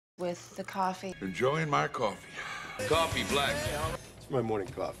with the coffee. Enjoying my coffee. Coffee black. It's my morning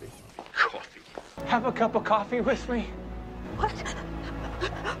coffee. Coffee. Have a cup of coffee with me? What?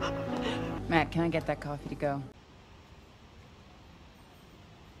 Matt, can I get that coffee to go?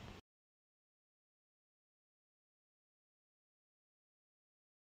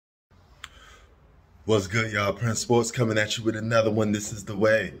 What's good, y'all? Prince Sports coming at you with another one. This is the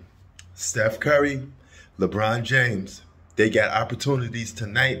way. Steph Curry, LeBron James, they got opportunities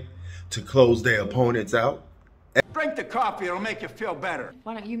tonight to close their opponents out. Drink the coffee, it'll make you feel better.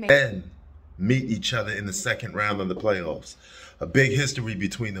 Why don't you make And meet each other in the second round of the playoffs. A big history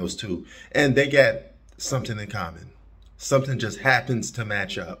between those two. And they got something in common. Something just happens to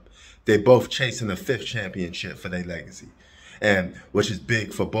match up. They're both chasing a fifth championship for their legacy. And which is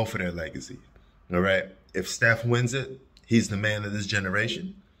big for both of their legacy. All right. If Steph wins it, he's the man of this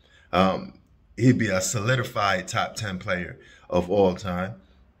generation. He'd be a solidified top 10 player of all time.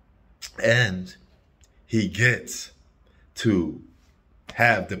 And he gets to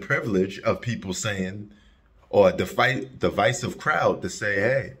have the privilege of people saying, or the divisive crowd to say,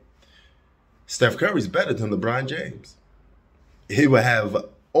 hey, Steph Curry's better than LeBron James. He would have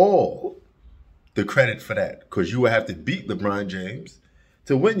all the credit for that because you would have to beat LeBron James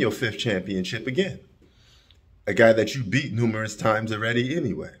to win your fifth championship again. A guy that you beat numerous times already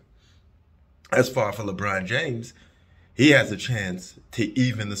anyway. As far for LeBron James, he has a chance to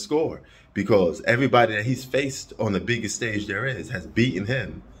even the score because everybody that he's faced on the biggest stage there is has beaten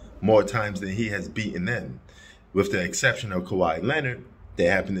him more times than he has beaten them. With the exception of Kawhi Leonard, they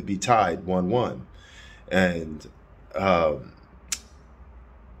happen to be tied 1-1. And Kawhi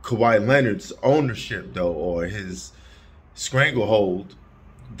Leonard's ownership, though, or his stranglehold,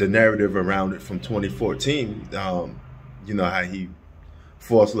 the narrative around it from 2014, you know, how he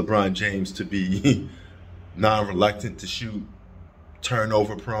forced LeBron James to be non-reluctant to shoot,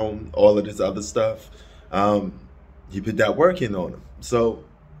 turnover prone, all of this other stuff. He put that work in on him. So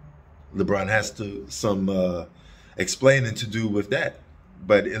LeBron has some explaining to do with that.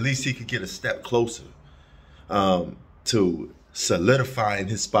 But at least he could get a step closer to solidifying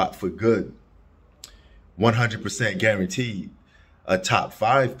his spot for good. 100% guaranteed a top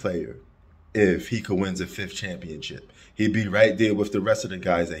 5 player if he could win a fifth championship. He'd be right there with the rest of the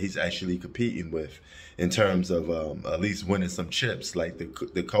guys that he's actually competing with in terms of at least winning some chips like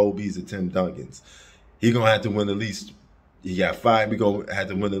the Kobe's and Tim Duncans. He's going to have to win at least, he got 5, he's going to have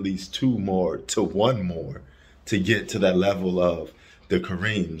to win at least 2 more to 1 more to get to that level of the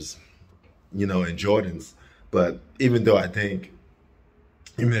Kareems, you know, and Jordans. But even though I think,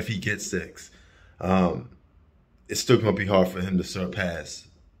 even if he gets 6, it's still going to be hard for him to surpass,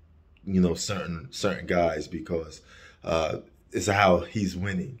 you know, certain guys because it's how he's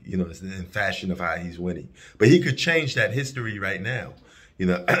winning. You know, it's in fashion of how he's winning. But he could change that history right now. You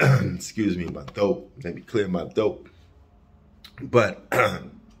know, excuse me, my throat. Let me clear my throat. But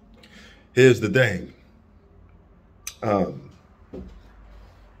here's the thing.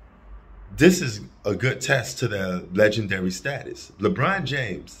 This is a good test to their legendary status. LeBron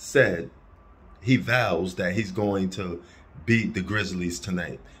James said he vows that he's going to beat the Grizzlies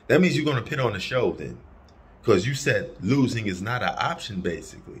tonight. That means you're going to put on a show then. Because you said losing is not an option,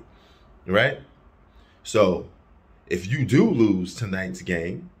 basically. Right? So, if you do lose tonight's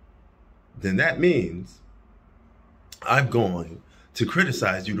game, then that means I'm going to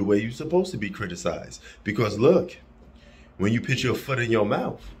criticize you the way you're supposed to be criticized. Because look, when you put your foot in your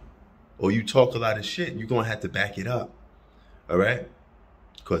mouth or you talk a lot of shit, you're going to have to back it up. All right?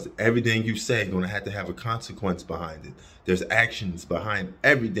 Because everything you say is going to have a consequence behind it. There's actions behind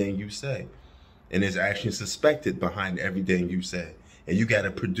everything you say. And there's actions suspected behind everything you say. And you got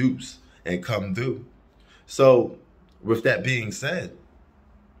to produce and come through. So, with that being said,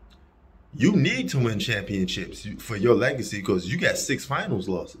 you need to win championships for your legacy because you got 6 finals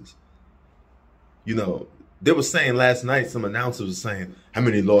losses. You know, they were saying last night, some announcers were saying, how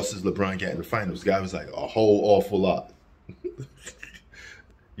many losses LeBron got in the finals? The guy was like, a whole awful lot.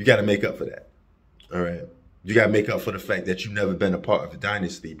 You got to make up for that. All right. You got to make up for the fact that you've never been a part of a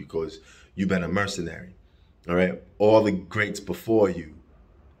dynasty because you've been a mercenary. All right. All the greats before you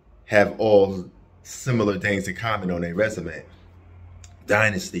have all similar things in common on their resume.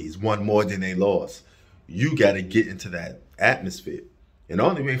 Dynasties, won more than they lost. You got to get into that atmosphere. And the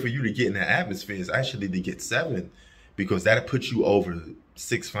only way for you to get in that atmosphere is actually to get 7 because that'll put you over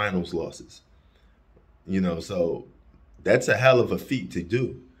 6 finals losses. You know, so that's a hell of a feat to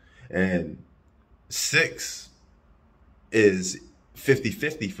do. And 6 is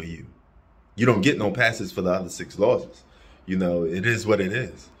 50-50 for you. You don't get no passes for the other 6 losses. You know, it is what it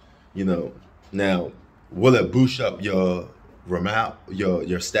is. You know, now, will it boost up your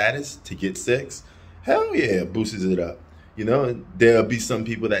your status to get 6, hell yeah, it boosts it up. You know, and there'll be some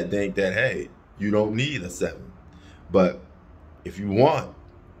people that think that, hey, you don't need a 7. But if you want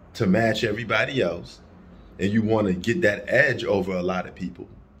to match everybody else and you want to get that edge over a lot of people,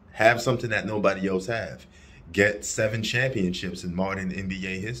 have something that nobody else have. Get 7 championships in modern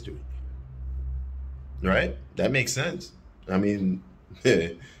NBA history. Right? That makes sense. I mean,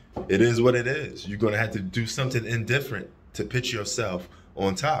 it is what it is. You're going to have to do something indifferent to pitch yourself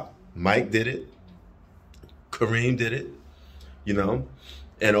on top. Mike did it. Kareem did it. You know?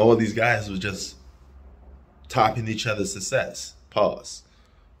 And all these guys was just topping each other's success. Pause.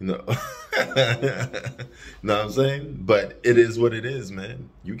 You know? Know what I'm saying? But it is what it is, man.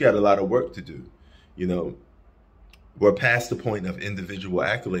 You got a lot of work to do. You know? We're past the point of individual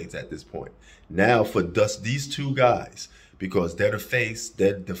accolades at this point. Now for these 2 guys, because they're the face,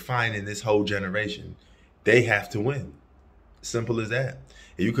 they're defining this whole generation, they have to win. Simple as that.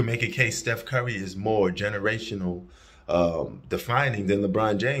 And you can make a case Steph Curry is more generational defining than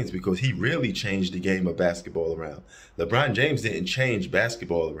LeBron James, because he really changed the game of basketball around. LeBron James didn't change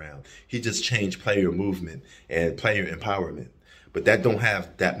basketball around. He just changed player movement and player empowerment. But that don't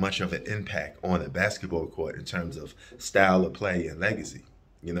have that much of an impact on a basketball court in terms of style of play and legacy.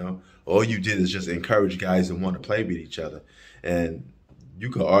 You know, all you did is just encourage guys to want to play with each other. And you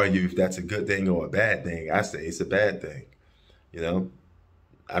could argue if that's a good thing or a bad thing. I say it's a bad thing. You know,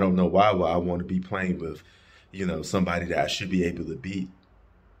 I don't know why I want to be playing with, you know, somebody that I should be able to beat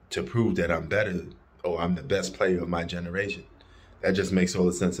to prove that I'm better or I'm the best player of my generation. That just makes all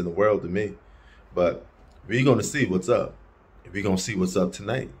the sense in the world to me. But we're going to see what's up. We're going to see what's up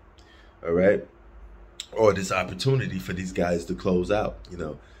tonight, all right? Or this opportunity for these guys to close out, you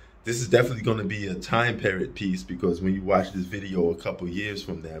know. This is definitely going to be a time period piece, because when you watch this video a couple years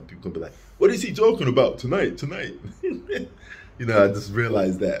from now, people going to be like, what is he talking about tonight? You know, I just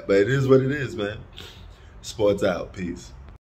realized that. But it is what it is, man. Sports out. Peace.